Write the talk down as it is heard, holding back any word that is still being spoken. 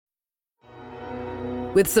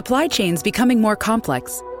With supply chains becoming more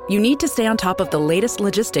complex, you need to stay on top of the latest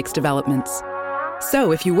logistics developments.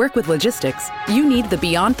 So if you work with logistics, you need the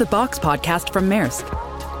Beyond the Box podcast from Maersk.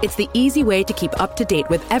 It's the easy way to keep up to date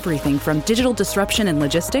with everything from digital disruption in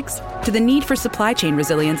logistics to the need for supply chain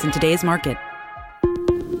resilience in today's market.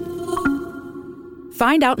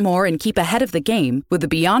 Find out more and keep ahead of the game with the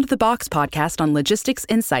Beyond the Box podcast on logistics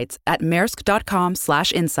insights at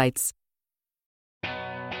maersk.com/insights.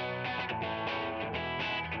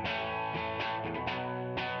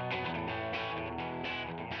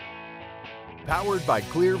 Powered by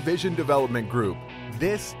Clear Vision Development Group,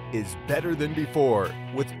 this is Better Than Before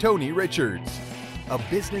with Tony Richards, a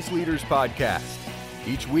business leaders podcast.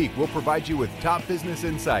 Each week, we'll provide you with top business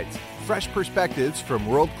insights, fresh perspectives from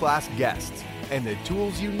world-class guests, and the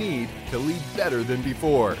tools you need to lead better than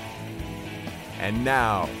before. And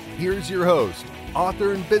now, here's your host,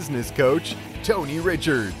 author and business coach, Tony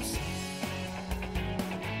Richards.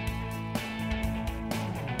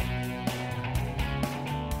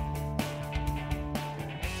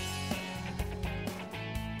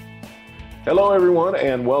 Hello, everyone,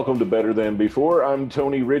 and welcome to Better Than Before. I'm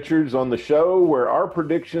Tony Richards on the show where our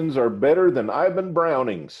predictions are better than Ivan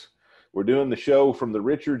Browning's. We're doing the show from the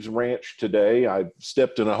Richards Ranch today. I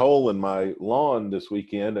stepped in a hole in my lawn this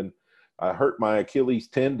weekend and I hurt my Achilles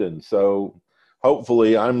tendon. So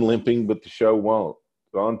hopefully I'm limping, but the show won't.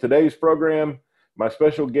 So on today's program, my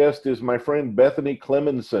special guest is my friend Bethany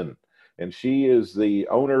Clemenson, and she is the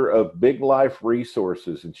owner of Big Life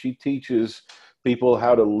Resources, and she teaches people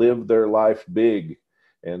how to live their life big.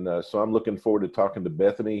 And so I'm looking forward to talking to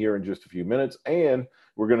Bethany here in just a few minutes. And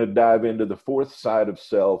we're going to dive into the fourth side of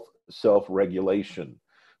self-regulation.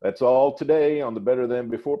 That's all today on the Better Than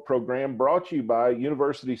Before program, brought to you by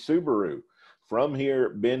University Subaru. From here,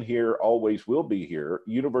 been here, always will be here.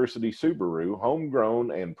 University Subaru, homegrown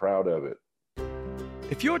and proud of it.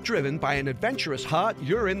 If you're driven by an adventurous heart,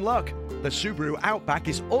 you're in luck. The Subaru Outback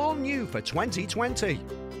is all new for 2020.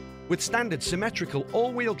 With standard symmetrical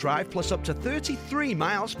all-wheel drive plus up to 33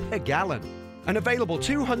 miles per gallon. An available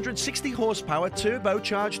 260 horsepower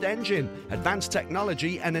turbocharged engine, advanced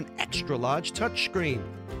technology, and an extra-large touchscreen.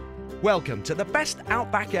 Welcome to the best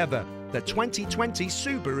Outback ever, the 2020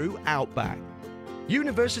 Subaru Outback.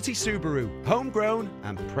 University Subaru, homegrown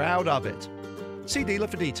and proud of it. See dealer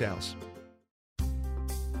for details.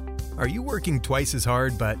 Are you working twice as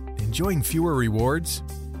hard but enjoying fewer rewards?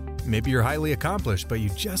 Maybe you're highly accomplished, but you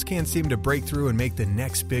just can't seem to break through and make the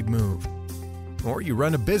next big move. Or you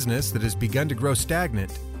run a business that has begun to grow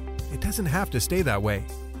stagnant. It doesn't have to stay that way.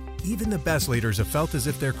 Even the best leaders have felt as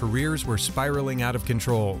if their careers were spiraling out of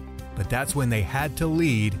control. But that's when they had to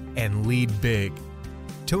lead, and lead big.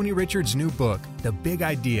 Tony Richards' new book, The Big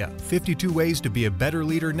Idea, 52 Ways to Be a Better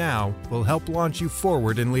Leader Now, will help launch you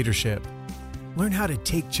forward in leadership. Learn how to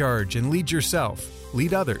take charge and lead yourself,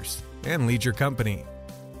 lead others, and lead your company.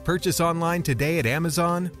 Purchase online today at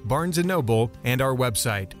Amazon, Barnes & Noble, and our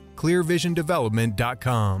website,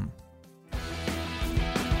 clearvisiondevelopment.com.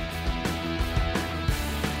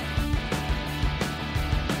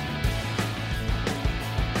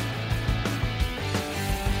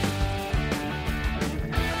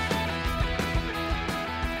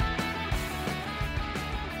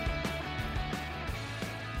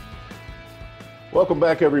 Welcome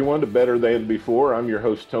back, everyone, to Better Than Before. I'm your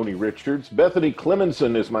host, Tony Richards. Bethany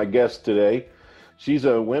Clemenson is my guest today. She's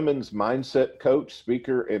a women's mindset coach,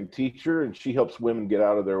 speaker, and teacher, and she helps women get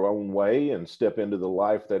out of their own way and step into the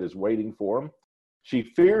life that is waiting for them. She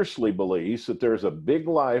fiercely believes that there's a big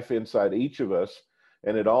life inside each of us,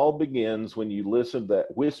 and it all begins when you listen to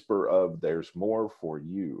that whisper of "there's more for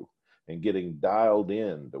you" and getting dialed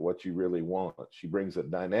in to what you really want. She brings a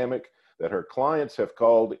dynamic that her clients have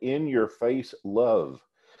called in-your-face love.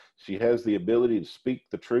 She has the ability to speak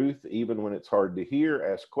the truth even when it's hard to hear,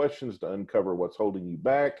 ask questions to uncover what's holding you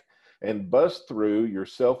back, and bust through your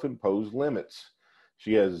self-imposed limits.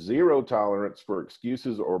 She has zero tolerance for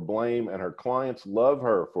excuses or blame, and her clients love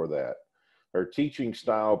her for that. Her teaching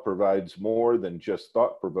style provides more than just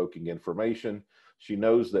thought-provoking information. She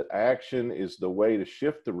knows that action is the way to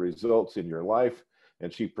shift the results in your life,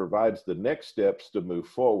 and she provides the next steps to move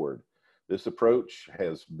forward. This approach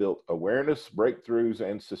has built awareness, breakthroughs,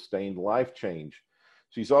 and sustained life change.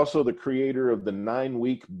 She's also the creator of the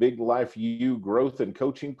 9-week Big Life You growth and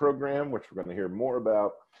coaching program, which we're going to hear more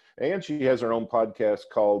about. And she has her own podcast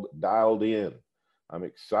called Dialed In. I'm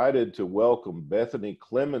excited to welcome Bethany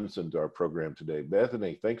Clemenson to our program today.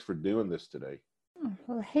 Bethany, thanks for doing this today.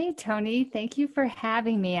 Well, hey, Tony, thank you for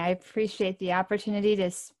having me. I appreciate the opportunity to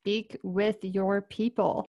speak with your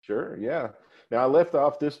people. Sure, yeah. Now, I left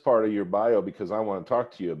off this part of your bio because I want to talk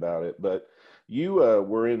to you about it, but you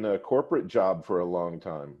were in a corporate job for a long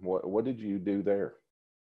time. What did you do there?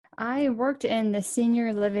 I worked in the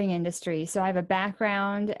senior living industry. So I have a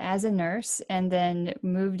background as a nurse and then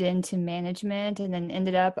moved into management and then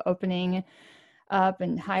ended up opening up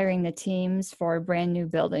and hiring the teams for brand new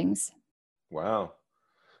buildings. Wow.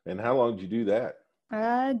 And how long did you do that?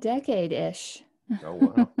 A decade-ish. Oh,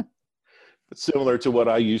 wow. It's similar to what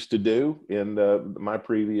I used to do in my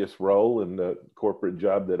previous role in the corporate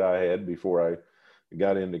job that I had before I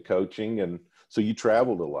got into coaching. And so you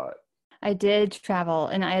traveled a lot. I did travel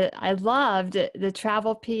and I loved the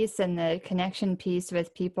travel piece and the connection piece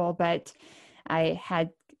with people, but I had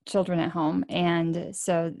children at home. And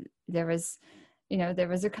so there was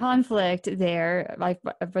a conflict there, like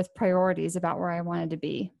with priorities about where I wanted to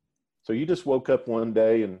be. So you just woke up one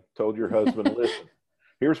day and told your husband, listen,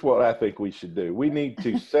 here's what I think we should do. We need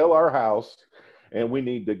to sell our house and we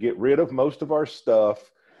need to get rid of most of our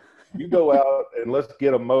stuff. You go out and let's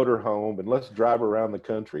get a motor home and let's drive around the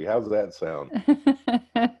country. How's that sound?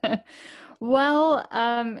 Well,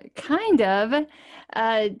 kind of.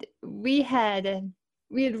 We had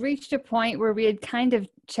reached a point where we had kind of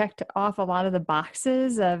checked off a lot of the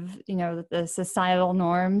boxes of, the societal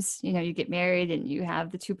norms. You get married and you have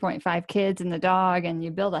the 2.5 kids and the dog and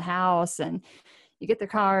you build a house and you get the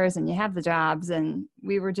cars and you have the jobs. And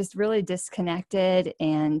we were just really disconnected.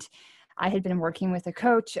 And I had been working with a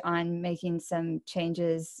coach on making some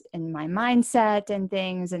changes in my mindset and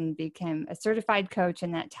things and became a certified coach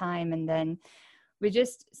in that time. And then we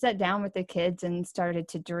just sat down with the kids and started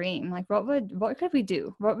to dream, like, what could we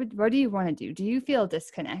do? What do you want to do? Do you feel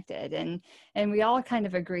disconnected? And we all kind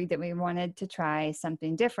of agreed that we wanted to try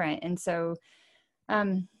something different. And so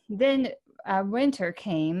then winter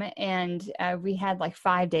came and we had like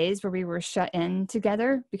 5 days where we were shut in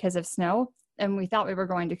together because of snow. And we thought we were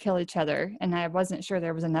going to kill each other. And I wasn't sure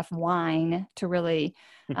there was enough wine to really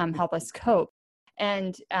help us cope.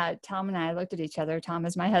 And Tom and I looked at each other, Tom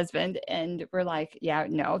is my husband, and we're like, yeah,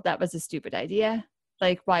 no, that was a stupid idea.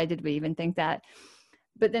 Like, why did we even think that?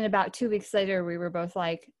 But then about 2 weeks later, we were both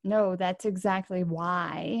like, no, that's exactly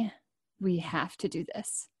why we have to do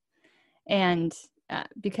this. And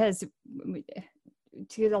because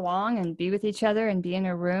to get along and be with each other and be in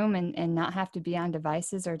a room and not have to be on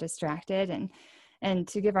devices or distracted and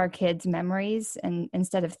to give our kids memories and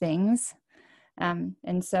instead of things.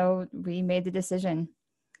 And so we made the decision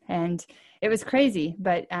and it was crazy,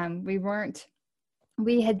 but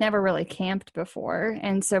we had never really camped before.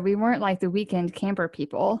 And so we weren't like the weekend camper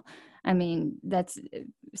people. I mean,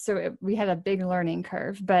 we had a big learning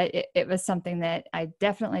curve, but it was something that I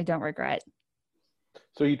definitely don't regret.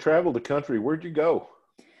 So you traveled the country. Where'd you go?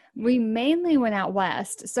 We mainly went out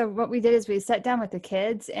west. So what we did is we sat down with the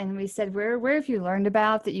kids and we said, where have you learned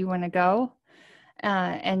about that you want to go?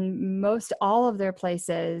 And most all of their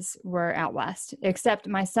places were out west, except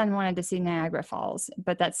my son wanted to see Niagara Falls,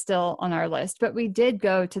 but that's still on our list. But we did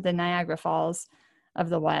go to the Niagara Falls of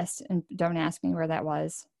the West, and don't ask me where that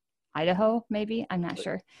was. Idaho, maybe? I'm not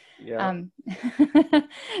sure. Yeah.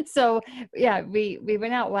 So yeah, we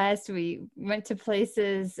went out west. We went to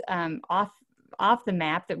places off the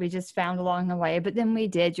map that we just found along the way. But then we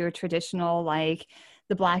did your traditional, like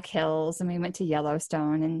the Black Hills, and we went to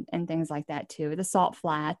Yellowstone and things like that too. The Salt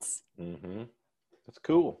Flats. Mm-hmm. That's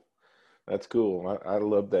cool. That's cool. I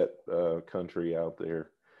love that country out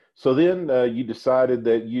there. So then you decided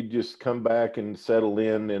that you'd just come back and settle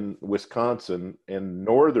in Wisconsin, in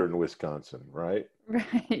northern Wisconsin, right?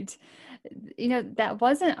 Right. That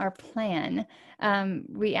wasn't our plan.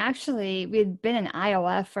 We had been in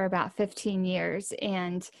Iowa for about 15 years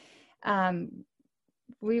and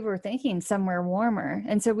we were thinking somewhere warmer.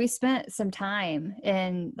 And so we spent some time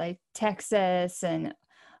in like Texas and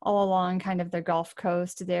all along kind of the Gulf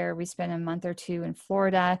Coast there. We spent a month or two in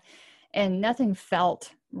Florida and nothing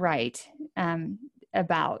felt right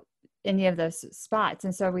about any of those spots.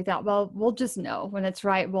 And so we thought, well, we'll just know when it's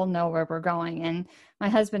right. We'll know where we're going. And my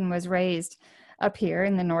husband was raised up here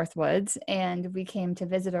in the Northwoods, and we came to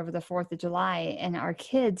visit over the 4th of July, and our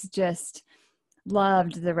kids just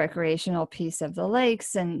loved the recreational piece of the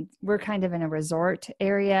lakes. And we're kind of in a resort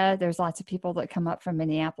area. There's lots of people that come up from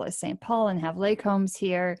Minneapolis, St. Paul, and have lake homes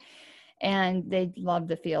here. And they loved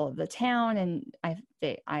the feel of the town. And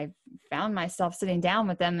I found myself sitting down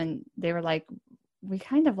with them and they were like, we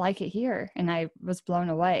kind of like it here. And I was blown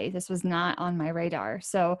away. This was not on my radar.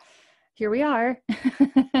 So here we are.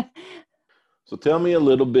 So tell me a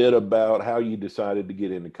little bit about how you decided to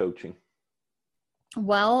get into coaching.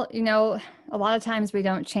 Well, a lot of times we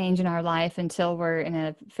don't change in our life until we're in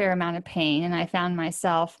a fair amount of pain. And I found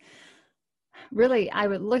myself really, I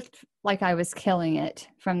would look like I was killing it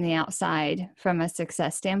from the outside from a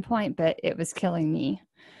success standpoint, but it was killing me.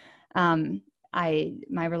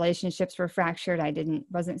 My relationships were fractured.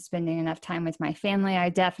 Wasn't spending enough time with my family. I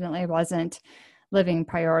definitely wasn't living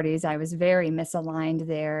priorities. I was very misaligned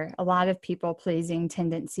there. A lot of people pleasing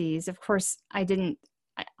tendencies. Of course,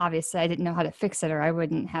 obviously I didn't know how to fix it, or I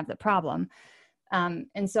wouldn't have the problem.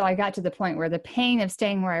 And so I got to the point where the pain of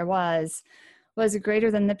staying where I was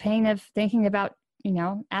greater than the pain of thinking about,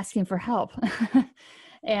 asking for help.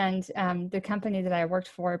 And the company that I worked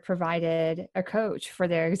for provided a coach for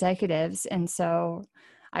their executives. And so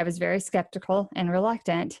I was very skeptical and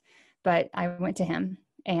reluctant, but I went to him,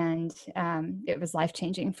 and it was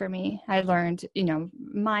life-changing for me. I learned,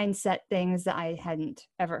 mindset things that I hadn't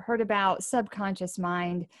ever heard about, subconscious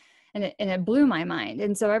mind, and it blew my mind.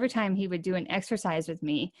 And so every time he would do an exercise with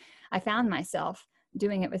me, I found myself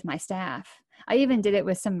doing it with my staff. I even did it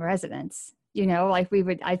with some residents.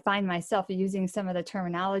 I'd find myself using some of the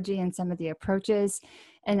terminology and some of the approaches.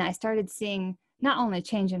 And I started seeing not only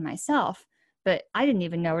change in myself, but I didn't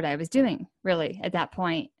even know what I was doing really at that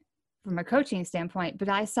point from a coaching standpoint, but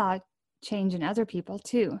I saw change in other people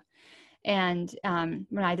too. And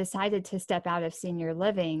when I decided to step out of senior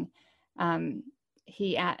living,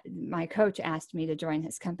 my coach asked me to join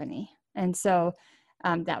his company. And so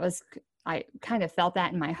I kind of felt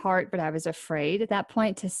that in my heart, but I was afraid at that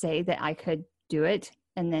point to say that I could do it.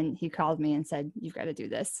 And then he called me and said, "You've got to do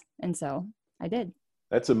this." And so I did.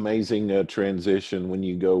 That's amazing transition when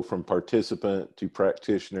you go from participant to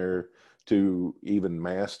practitioner to even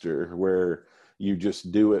master, where you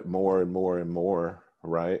just do it more and more and more,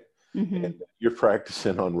 right? Mm-hmm. And you're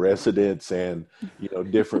practicing on residents and,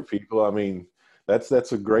 different people. I mean,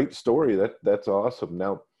 that's a great story. That's awesome.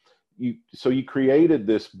 Now, so you created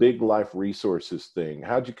this Big Life Resources thing.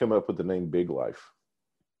 How'd you come up with the name Big Life?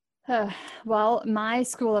 Well, my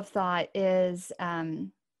school of thought is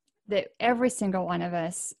that every single one of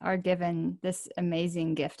us are given this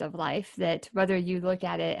amazing gift of life, that whether you look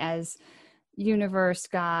at it as universe,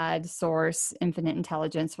 God, source, infinite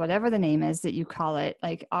intelligence, whatever the name is that you call it,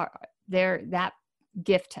 like that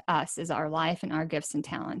gift to us is our life and our gifts and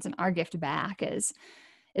talents, and our gift back is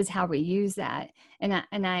how we use that. And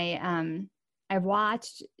I've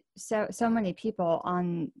watched so many people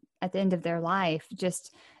at the end of their life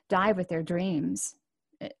just die with their dreams,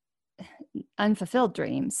 unfulfilled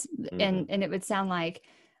dreams. Mm-hmm. And it would sound like,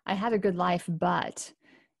 I had a good life, but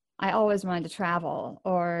I always wanted to travel,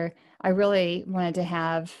 or I really wanted to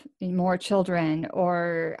have more children,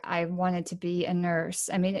 or I wanted to be a nurse.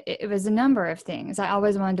 I mean, it was a number of things. I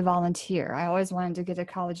always wanted to volunteer. I always wanted to get a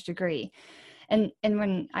college degree. And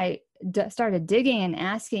when I started digging and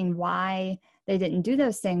asking why they didn't do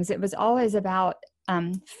those things, it was always about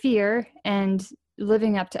fear and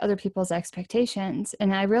living up to other people's expectations.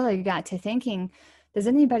 And I really got to thinking, does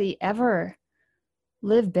anybody ever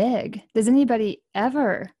live big? Does anybody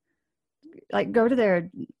ever go to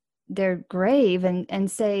their grave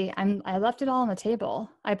and say, I left it all on the table.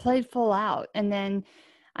 I played full out. And then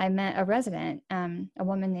I met a resident, a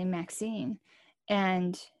woman named Maxine,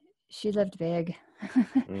 and she lived big.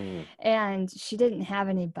 And she didn't have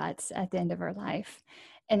any buts at the end of her life.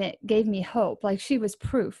 And it gave me hope. Like, she was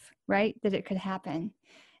proof, right, that it could happen.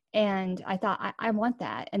 And I thought, I want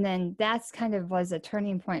that. And then that's kind of was a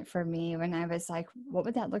turning point for me when I was like, what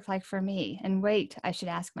would that look like for me? And wait, I should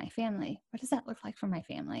ask my family. What does that look like for my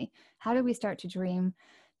family? How do we start to dream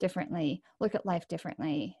differently, look at life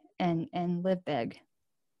differently, and live big?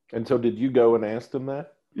 And so did you go and ask them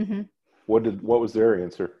that? Mm-hmm. What was their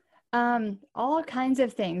answer? All kinds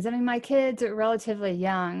of things. I mean, my kids are relatively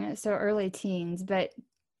young, so early teens, but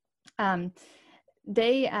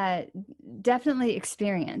they definitely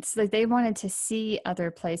experienced, like, they wanted to see other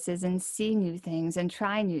places and see new things and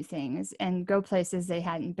try new things and go places they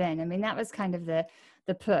hadn't been. I mean, that was kind of the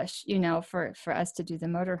push, for us to do the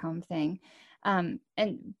motorhome thing.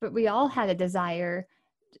 But we all had a desire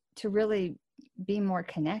to really be more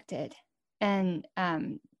connected. And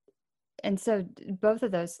so both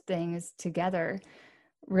of those things together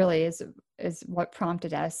really is what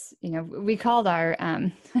prompted us. We called our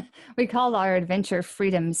adventure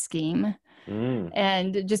Freedom Scheme.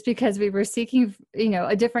 And just because we were seeking,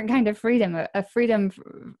 a different kind of freedom, a freedom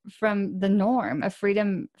from the norm, a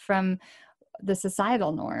freedom from the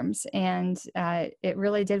societal norms. And it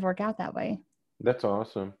really did work out that way. That's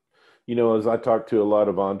awesome. As I talk to a lot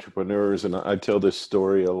of entrepreneurs, and I tell this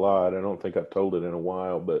story a lot, I don't think I've told it in a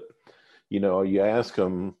while, but you ask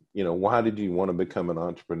them, why did you want to become an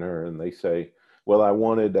entrepreneur? And they say, well, I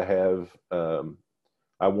wanted to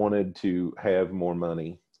have more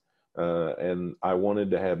money, and I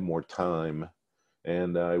wanted to have more time,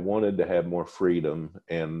 and I wanted to have more freedom,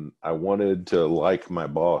 and I wanted to like my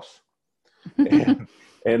boss. And,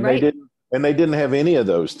 and Right. they didn't have any of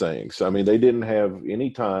those things. I mean, they didn't have any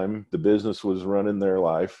time. The business was running their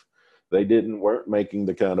life. They weren't making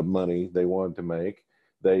the kind of money they wanted to make.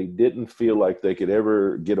 They didn't feel like they could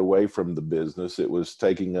ever get away from the business. It was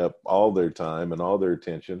taking up all their time and all their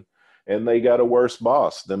attention, and they got a worse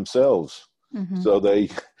boss themselves. Mm-hmm. So they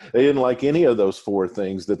didn't like any of those four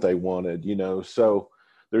things that they wanted, So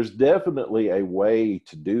there's definitely a way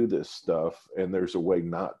to do this stuff, and there's a way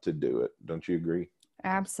not to do it. Don't you agree?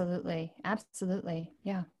 Absolutely. Absolutely.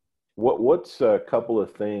 Yeah. What's a couple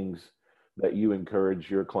of things that you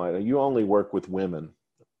encourage your client? You only work with women,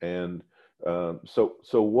 and so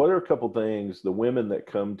what are a couple things, the women that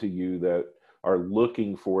come to you that are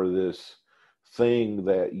looking for this thing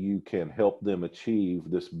that you can help them achieve,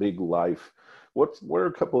 this big life? What are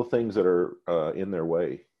a couple of things that are in their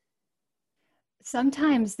way?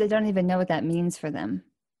 Sometimes they don't even know what that means for them.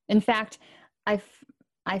 In fact, I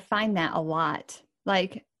find that a lot.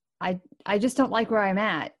 Like, I just don't like where I'm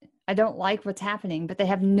at. I don't like what's happening, but they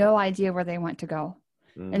have no idea where they want to go.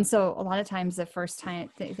 And so a lot of times the first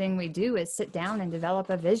thing we do is sit down and develop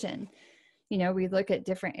a vision. We look at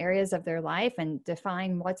different areas of their life and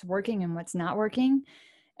define what's working and what's not working.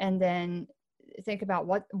 And then think about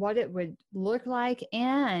what it would look like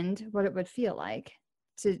and what it would feel like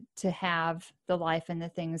to have the life and the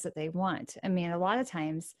things that they want. I mean, a lot of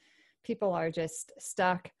times people are just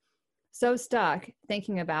stuck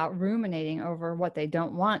thinking about ruminating over what they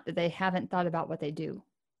don't want, that they haven't thought about what they do.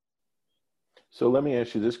 So let me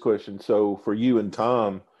ask you this question. So for you and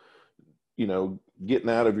Tom, getting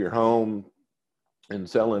out of your home and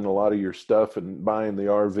selling a lot of your stuff and buying the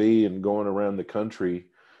RV and going around the country,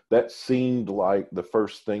 that seemed like the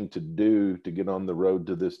first thing to do to get on the road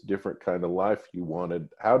to this different kind of life you wanted.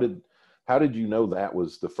 How did you know that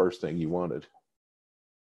was the first thing you wanted?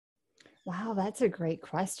 Wow, that's a great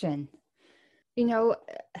question.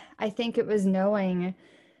 I think it was knowing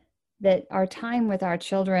that our time with our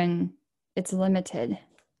children, it's limited.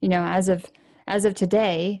 As of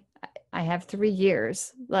today, I have 3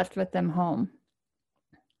 years left with them home,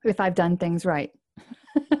 if I've done things right.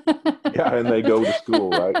 Yeah, and they go to school,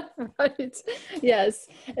 right? Right. Yes.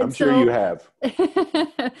 I'm sure you have.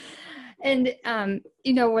 And,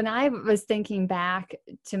 when I was thinking back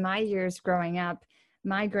to my years growing up,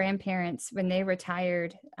 my grandparents, when they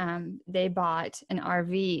retired, they bought an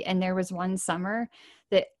RV, and there was one summer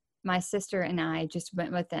that my sister and I just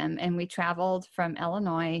went with them, and we traveled from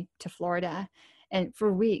Illinois to Florida. And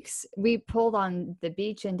for weeks, we pulled on the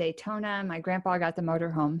beach in Daytona. My grandpa got the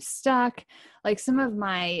motorhome stuck. Like, some of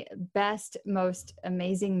my best, most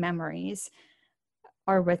amazing memories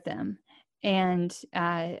are with them. And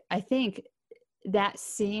I think that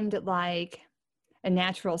seemed like a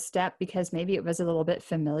natural step because maybe it was a little bit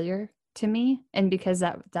familiar to me, and because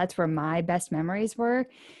that's where my best memories were.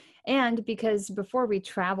 And because before we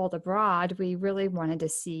traveled abroad, we really wanted to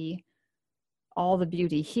see all the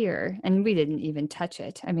beauty here, and we didn't even touch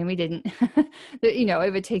it. I mean, we didn't,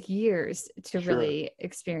 it would take years to really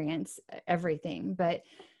experience everything. But,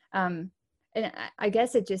 and I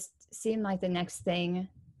guess it just seemed like the next thing.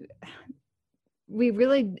 We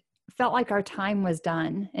really felt like our time was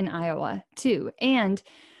done in Iowa too. And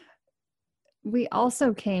we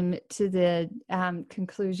also came to the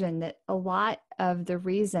conclusion that a lot of the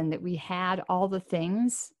reason that we had all the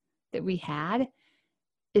things that we had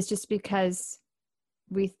is just because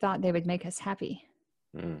we thought they would make us happy.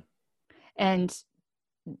 And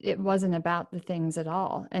it wasn't about the things at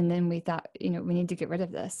all. And then we thought, we need to get rid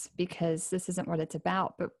of this because this isn't what it's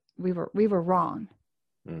about. But we were wrong.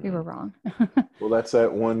 Mm-hmm. We were wrong. Well, that's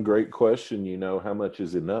that one great question, how much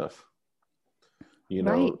is enough?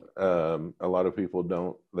 Right. A lot of people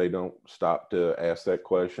don't stop to ask that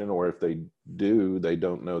question, or if they do, they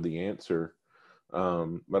don't know the answer.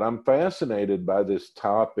 But I'm fascinated by this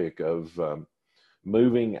topic of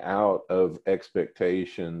moving out of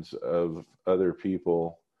expectations of other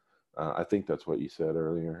people. I think that's what you said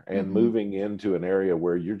earlier, and moving into an area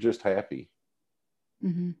where you're just happy.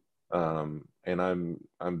 Mm-hmm. And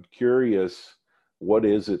I'm curious, what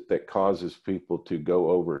is it that causes people to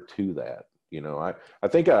go over to that? I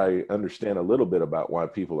think I understand a little bit about why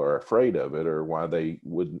people are afraid of it or why they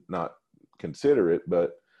would not consider it,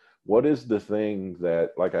 but what is the thing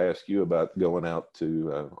that, like I asked you about going out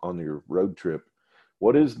to on your road trip,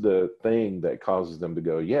 what is the thing that causes them to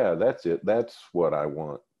go, yeah, that's it, that's what I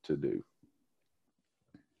want to do?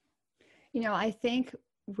 I think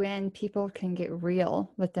when people can get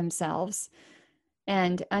real with themselves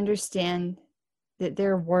and understand that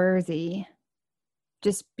they're worthy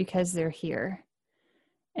just because they're here,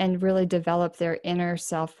 and really develop their inner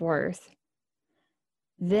self-worth,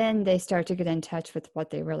 then they start to get in touch with what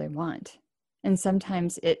they really want. And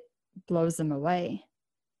sometimes it blows them away.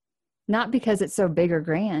 Not because it's so big or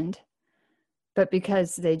grand, but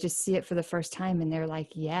because they just see it for the first time and they're like,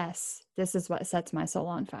 yes, this is what sets my soul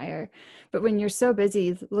on fire. But when you're so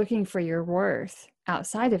busy looking for your worth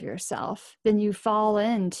outside of yourself, then you fall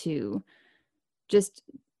into just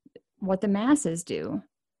what the masses do.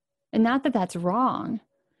 And not that that's wrong,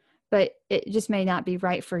 but it just may not be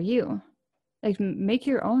right for you. Like, make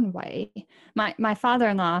your own way. My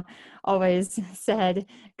father-in-law always said,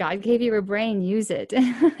 God gave you a brain, use it.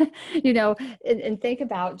 And think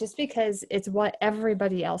about, just because it's what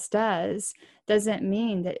everybody else does doesn't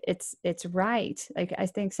mean that it's right. Like, I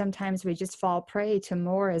think sometimes we just fall prey to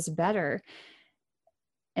more is better.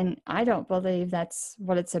 And I don't believe that's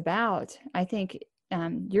what it's about. I think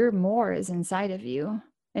your more is inside of you.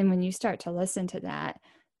 And when you start to listen to that,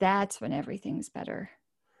 that's when everything's better.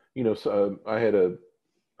 So I've had,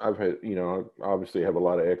 obviously have a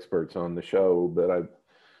lot of experts on the show, but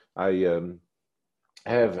I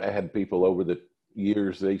have had people over the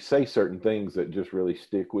years, they say certain things that just really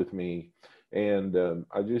stick with me. And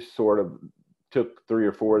I just sort of took 3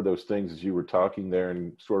 or 4 of those things as you were talking there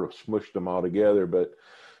and sort of smushed them all together. But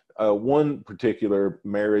one particular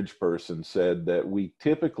marriage person said that we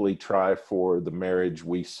typically try for the marriage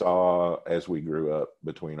we saw as we grew up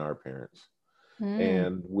between our parents.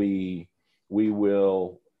 And we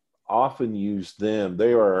will often use them.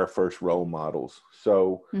 They are our first role models.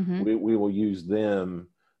 So we will use them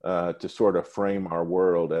to sort of frame our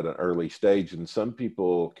world at an early stage. And some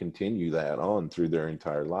people continue that on through their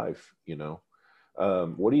entire life,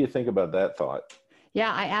 What do you think about that thought?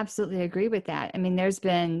 Yeah, I absolutely agree with that. I mean, there's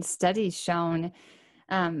been studies shown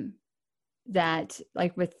that,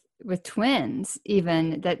 like with twins,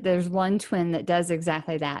 even, that there's one twin that does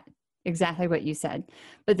exactly that. Exactly what you said,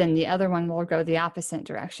 but then the other one will go the opposite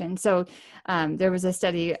direction. So there was a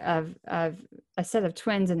study of a set of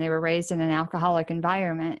twins, and they were raised in an alcoholic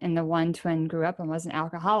environment, and the one twin grew up and was an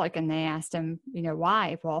alcoholic, and they asked him,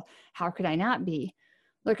 why? Well, how could I not be?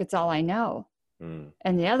 Look, it's all I know.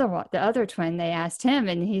 And the other twin, they asked him,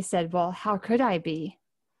 and he said, well, how could I be?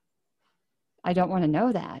 I don't want to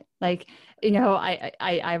know that. Like,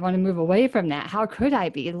 I want to move away from that. How could I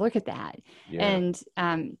be? Look at that. Yeah. And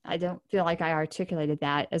I don't feel like I articulated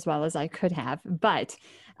that as well as I could have, but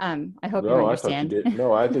I hope you understand.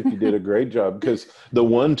 I think you did a great job, because the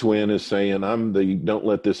one twin is saying, I'm the don't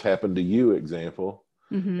let this happen to you example.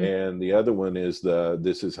 And the other one is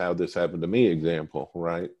this is how this happened to me example,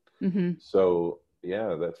 right? So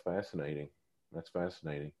yeah, that's fascinating.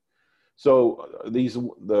 So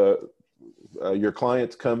your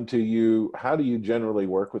clients come to you. How do you generally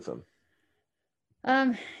work with them?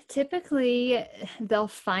 Typically they'll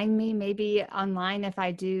find me maybe online. If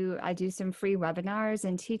I do some free webinars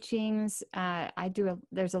and teachings.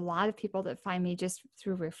 There's a lot of people that find me just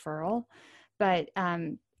through referral, but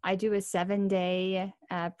I do a 7-day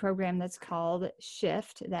program that's called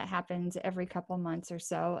Shift that happens every couple months or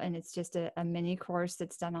so. And it's just a mini course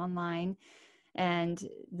that's done online. And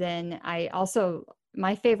then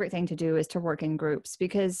my favorite thing to do is to work in groups,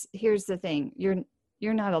 because here's the thing,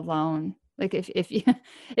 you're not alone. Like if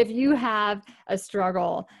you have a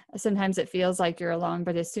struggle, sometimes it feels like you're alone,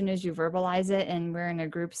 but as soon as you verbalize it and we're in a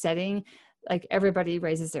group setting, like everybody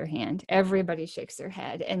raises their hand, everybody shakes their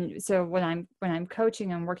head. And so when I'm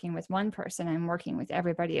coaching, I'm working with one person, I'm working with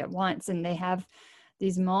everybody at once, and they have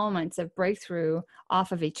these moments of breakthrough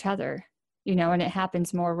off of each other, and it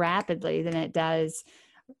happens more rapidly than it does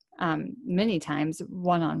many times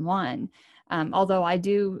one-on-one. Although I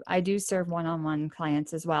do serve one-on-one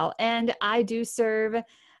clients as well. And I do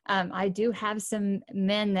have some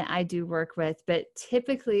men that I do work with, but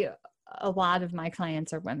typically a lot of my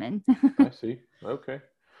clients are women. I see. Okay.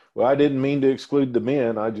 Well, I didn't mean to exclude the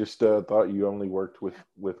men. I just thought you only worked with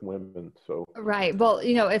women. So. Right. Well,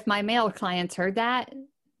 if my male clients heard that,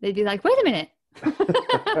 they'd be like, wait a minute.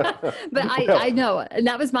 But I know, and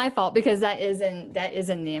that was my fault, because that isn't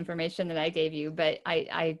the information that I gave you. But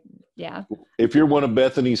yeah. If you're one of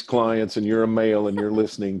Bethany's clients and you're a male and you're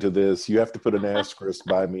listening to this, you have to put an asterisk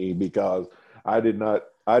by me, because I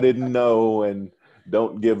didn't know. And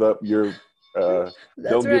don't give up your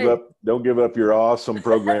don't give up your awesome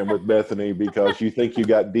program with Bethany because you think you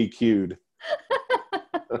got DQ'd.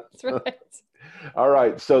 That's right. All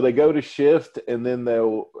right. So they go to Shift, and then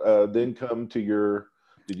they'll then come to your,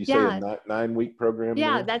 did you say a 9-week program?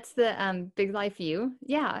 Yeah, there? That's the Big Life You.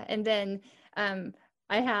 Yeah. And then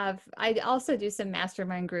I also do some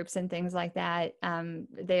mastermind groups and things like that.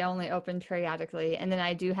 They only open periodically. And then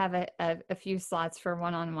I do have a few slots for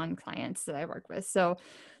one-on-one clients that I work with. So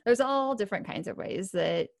there's all different kinds of ways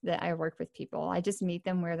that I work with people. I just meet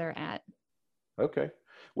them where they're at. Okay.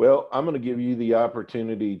 Well, I'm going to give you the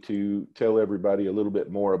opportunity to tell everybody a little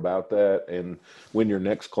bit more about that and when your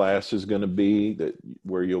next class is going to be, that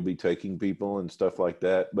where you'll be taking people and stuff like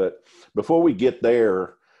that. But before we get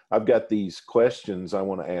there, I've got these questions I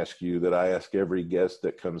want to ask you that I ask every guest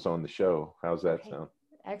that comes on the show. How's that sound?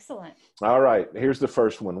 Excellent. All right. Here's the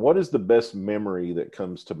first one. What is the best memory that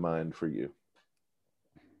comes to mind for you?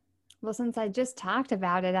 Well, since I just talked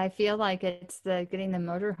about it, I feel like it's getting the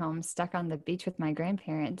motorhome stuck on the beach with my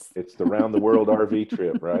grandparents. It's the round the world RV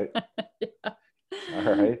trip, right? Yeah.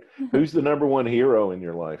 All right. Who's the number one hero in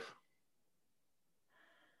your life?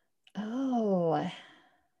 Oh,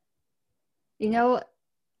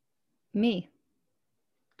 me.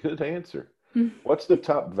 Good answer. What's the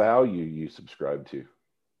top value you subscribe to?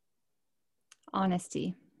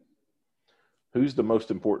 Honesty. Who's the most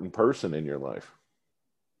important person in your life?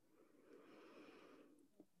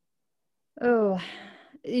 Oh,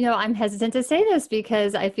 I'm hesitant to say this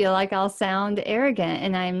because I feel like I'll sound arrogant,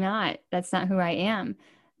 and I'm not. That's not who I am.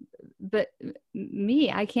 But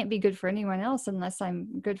me, I can't be good for anyone else unless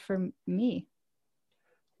I'm good for me.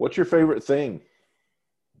 What's your favorite thing?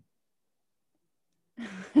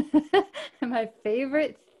 My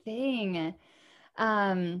favorite thing.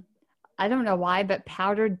 I don't know why, but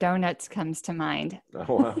powdered donuts comes to mind.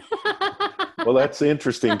 Oh, wow. Well, that's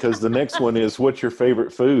interesting because the next one is, what's your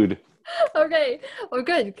favorite food? Okay. Well,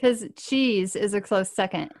 good, because cheese is a close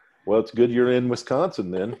second. Well, it's good you're in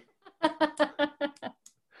Wisconsin then.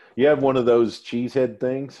 You have one of those cheesehead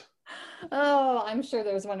things? Oh, I'm sure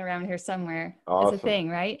there's one around here somewhere. Awesome. It's a thing,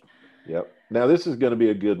 right? Yep. Now, this is going to be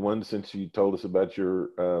a good one since you told us about your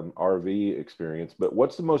RV experience, but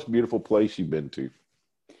what's the most beautiful place you've been to?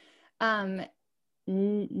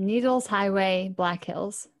 Needles Highway, Black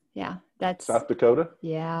Hills. Yeah, that's South Dakota?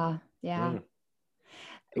 Yeah. Cool.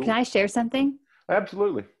 Can I share something?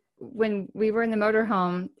 Absolutely. When we were in the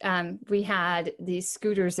motorhome, we had these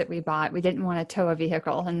scooters that we bought. We didn't want to tow a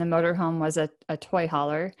vehicle, and the motorhome was a toy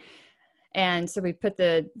hauler. And so we put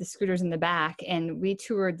the scooters in the back, and we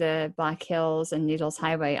toured the Black Hills and Needles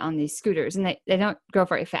Highway on these scooters. And they don't go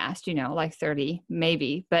very fast, like 30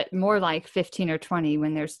 maybe, but more like 15 or 20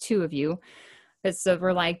 when there's two of you. So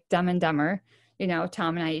we're like Dumb and Dumber.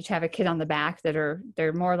 Tom and I each have a kid on the back they're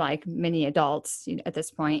more like mini adults at this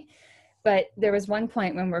point. But there was one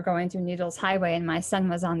point when we're going through Needles Highway, and my son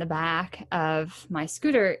was on the back of my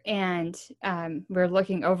scooter, and we're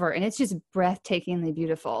looking over, and it's just breathtakingly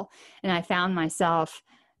beautiful. And I found myself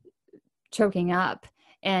choking up,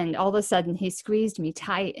 and all of a sudden he squeezed me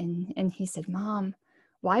tight, and he said, "Mom,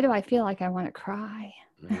 why do I feel like I want to cry?"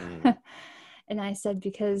 And I said,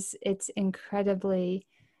 "Because it's incredibly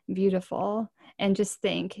beautiful. And just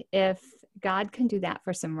think, if God can do that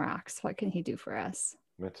for some rocks, what can he do for us?"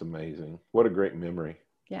 That's amazing. What a great memory.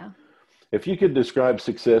 Yeah. If you could describe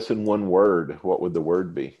success in one word, what would the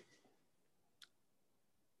word be?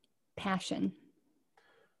 Passion.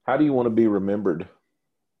 How do you want to be remembered?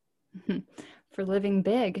 For living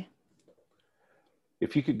big.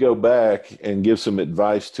 If you could go back and give some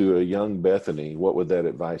advice to a young Bethany, what would that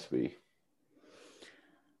advice be?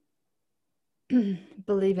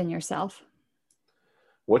 Believe in yourself.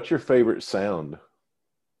 What's your favorite sound?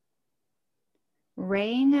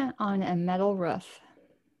 Rain on a metal roof.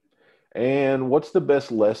 And what's the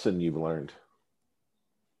best lesson you've learned?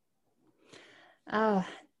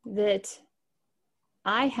 That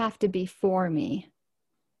I have to be for me.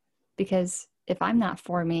 Because if I'm not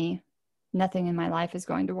for me, nothing in my life is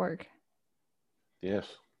going to work.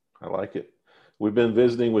 Yes, I like it. We've been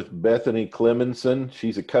visiting with Bethany Clemenson.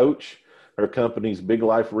 She's a coach. Her company's Big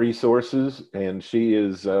Life Resources, and she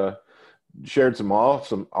is shared some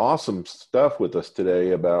awesome stuff with us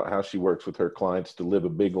today about how she works with her clients to live a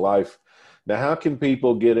big life. Now, how can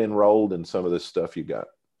people get enrolled in some of this stuff you got?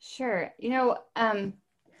 Sure. I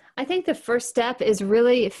think the first step is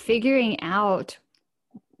really figuring out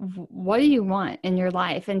what do you want in your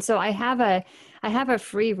life. And so I have a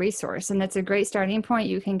free resource, and that's a great starting point.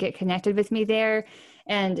 You can get connected with me there.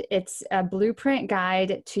 And it's a blueprint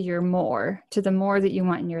guide to the more that you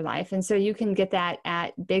want in your life. And so you can get that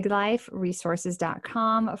at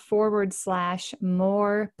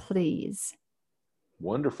bigliferesources.com/more, please.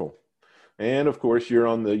 Wonderful. And of course, you're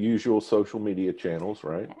on the usual social media channels,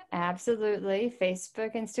 right? Absolutely.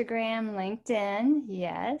 Facebook, Instagram, LinkedIn.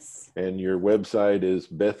 Yes. And your website is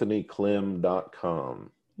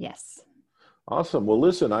bethanyclem.com. Yes. Awesome. Well,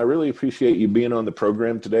 listen, I really appreciate you being on the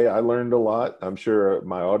program today. I learned a lot. I'm sure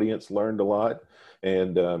my audience learned a lot.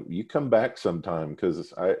 And you come back sometime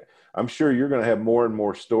because I'm sure you're going to have more and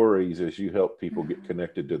more stories as you help people get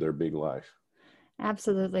connected to their big life.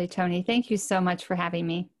 Absolutely, Tony. Thank you so much for having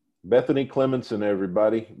me. Bethany Clemenson,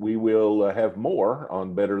 everybody. We will have more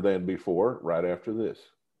on Better Than Before right after this.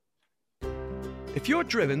 If you're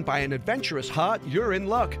driven by an adventurous heart, you're in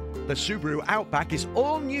luck. The Subaru Outback is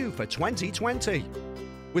all new for 2020.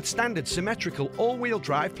 With standard symmetrical all-wheel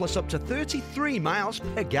drive plus up to 33 miles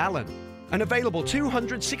per gallon. An available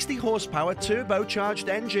 260 horsepower turbocharged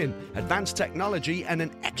engine, advanced technology, and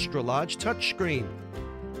an extra-large touchscreen.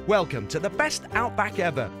 Welcome to the best Outback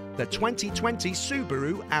ever, the 2020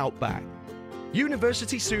 Subaru Outback.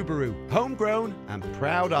 University Subaru, homegrown and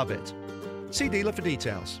proud of it. See dealer for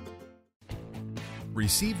details.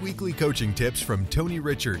 Receive weekly coaching tips from Tony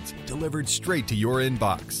Richards, delivered straight to your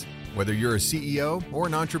inbox. Whether you're a CEO or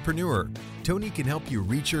an entrepreneur, Tony can help you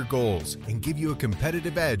reach your goals and give you a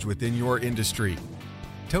competitive edge within your industry.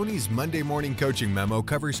 Tony's Monday Morning Coaching Memo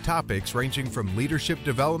covers topics ranging from leadership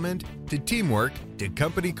development to teamwork to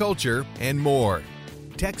company culture and more.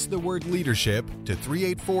 Text the word leadership to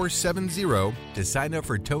 38470 to sign up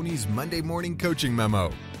for Tony's Monday Morning Coaching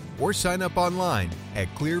Memo, or sign up online at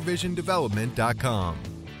clearvisiondevelopment.com.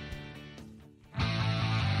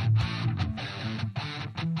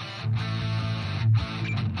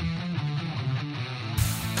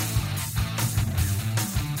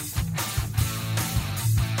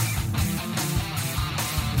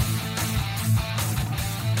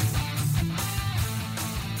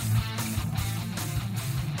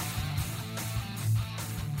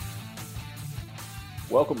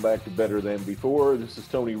 Welcome back to Better Than Before. This is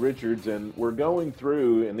Tony Richards, and we're going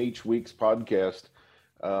through in each week's podcast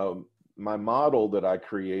my model that I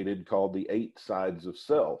created called the 8 Sides of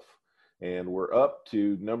Self. And we're up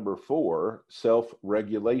to number 4,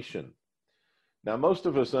 self-regulation. Now, most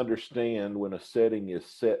of us understand when a setting is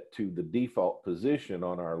set to the default position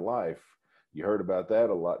on our life. You heard about that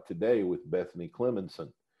a lot today with Bethany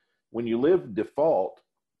Clemenson. When you live default,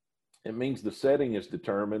 it means the setting is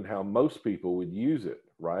determined how most people would use it,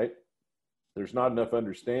 right? There's not enough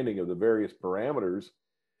understanding of the various parameters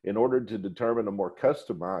in order to determine a more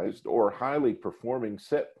customized or highly performing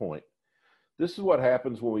set point. This is what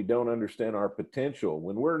happens when we don't understand our potential.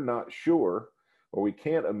 When we're not sure or we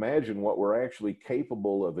can't imagine what we're actually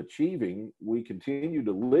capable of achieving, we continue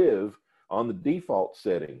to live on the default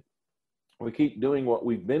setting. We keep doing what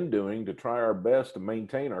we've been doing to try our best to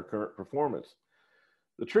maintain our current performance.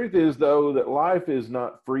 The truth is, though, that life is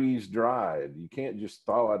not freeze-dried. You can't just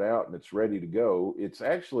thaw it out and it's ready to go. It's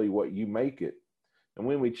actually what you make it. And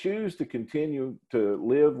when we choose to continue to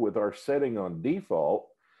live with our setting on default,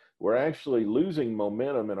 we're actually losing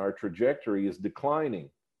momentum and our trajectory is declining.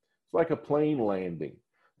 It's like a plane landing.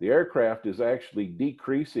 The aircraft is actually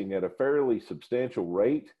decreasing at a fairly substantial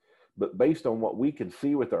rate, but based on what we can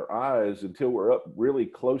see with our eyes until we're up really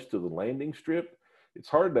close to the landing strip, it's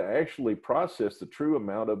hard to actually process the true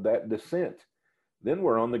amount of that descent. Then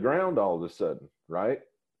we're on the ground all of a sudden, right?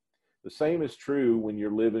 The same is true when you're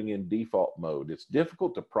living in default mode. It's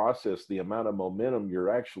difficult to process the amount of momentum you're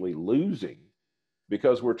actually losing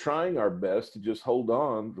because we're trying our best to just hold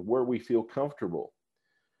on to where we feel comfortable.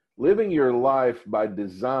 Living your life by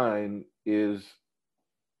design is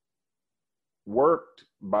worked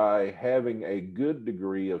by having a good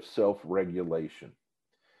degree of self-regulation.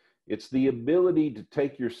 It's the ability to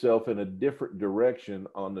take yourself in a different direction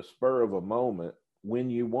on the spur of a moment when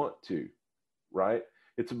you want to, right?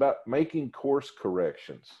 It's about making course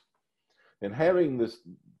corrections. And having this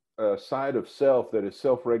side of self that is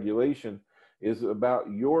self-regulation is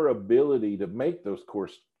about your ability to make those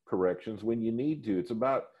course corrections when you need to. It's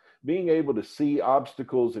about being able to see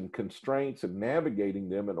obstacles and constraints and navigating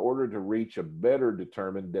them in order to reach a better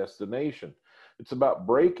determined destination. It's about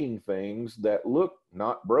breaking things that look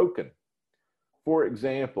not broken. For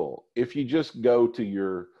example, if you just go to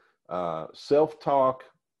your self-talk,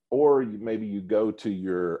 or maybe you go to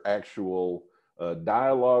your actual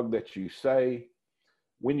dialogue that you say,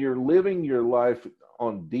 when you're living your life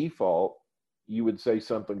on default, you would say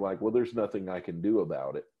something like, well, there's nothing I can do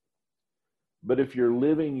about it. But if you're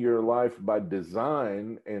living your life by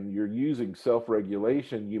design and you're using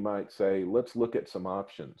self-regulation, you might say, let's look at some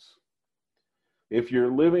options. If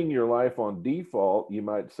you're living your life on default, you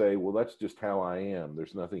might say, well, that's just how I am.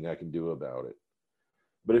 There's nothing I can do about it.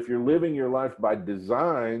 But if you're living your life by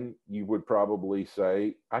design, you would probably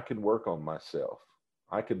say, I can work on myself.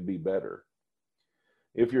 I can be better.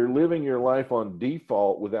 If you're living your life on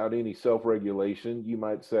default without any self-regulation, you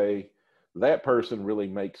might say, that person really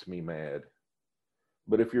makes me mad.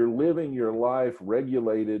 But if you're living your life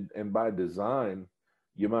regulated and by design,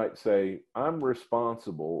 you might say, I'm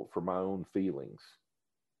responsible for my own feelings.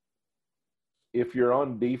 If you're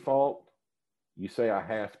on default, you say, I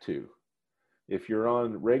have to. If you're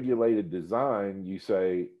on regulated design, you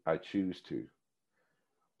say, I choose to.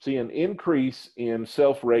 See, an increase in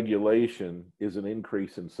self-regulation is an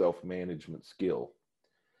increase in self-management skill.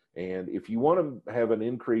 And if you want to have an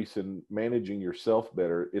increase in managing yourself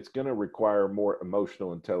better, it's going to require more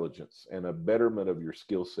emotional intelligence and a betterment of your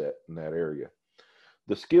skill set in that area.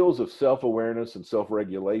 The skills of self-awareness and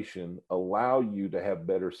self-regulation allow you to have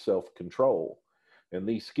better self-control. And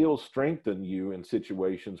these skills strengthen you in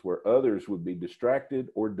situations where others would be distracted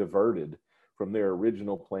or diverted from their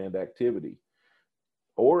original planned activity.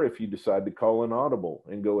 Or if you decide to call an audible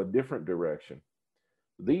and go a different direction.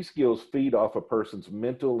 These skills feed off a person's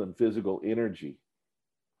mental and physical energy.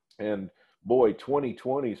 And boy,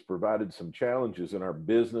 2020 has provided some challenges in our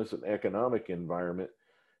business and economic environment,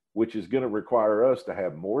 which is going to require us to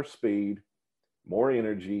have more speed, more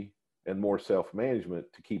energy, and more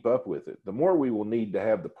self-management to keep up with it. The more we will need to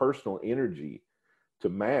have the personal energy to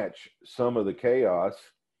match some of the chaos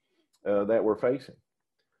that we're facing.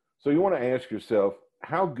 So you want to ask yourself,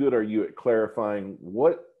 how good are you at clarifying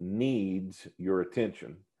what needs your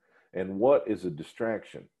attention and what is a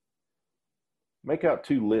distraction? Make out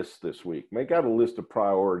 2 lists this week. Make out a list of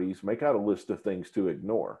priorities. Make out a list of things to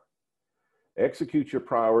ignore. Execute your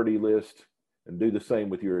priority list and do the same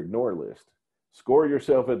with your ignore list. Score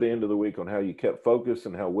yourself at the end of the week on how you kept focus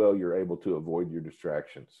and how well you're able to avoid your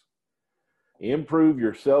distractions. Improve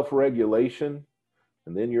your self-regulation,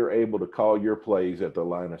 and then you're able to call your plays at the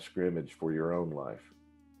line of scrimmage for your own life.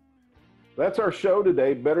 That's our show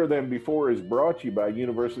today. Better Than Before is brought to you by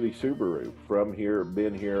University Subaru. From here,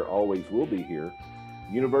 been here, always will be here.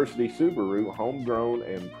 University Subaru, homegrown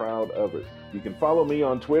and proud of it. You can follow me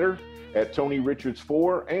on Twitter at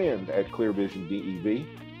TonyRichards4 and at ClearVisionDEV.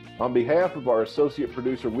 On behalf of our associate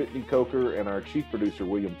producer, Whitney Coker, and our chief producer,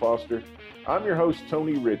 William Foster, I'm your host,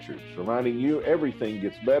 Tony Richards, reminding you everything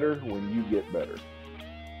gets better when you get better.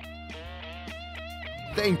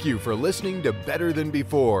 Thank you for listening to Better Than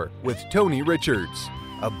Before with Tony Richards,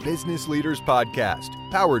 a business leaders podcast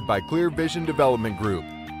powered by Clear Vision Development Group.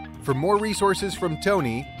 For more resources from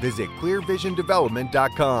Tony, visit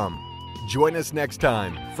clearvisiondevelopment.com. Join us next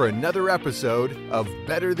time for another episode of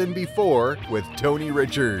Better Than Before with Tony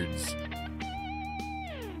Richards.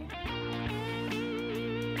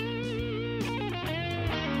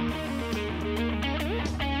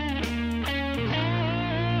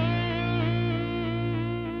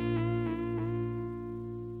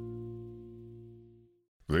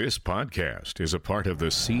 This podcast is a part of the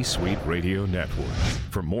C-Suite Radio Network.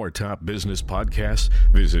 For more top business podcasts,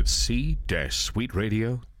 visit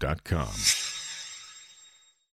c-suiteradio.com.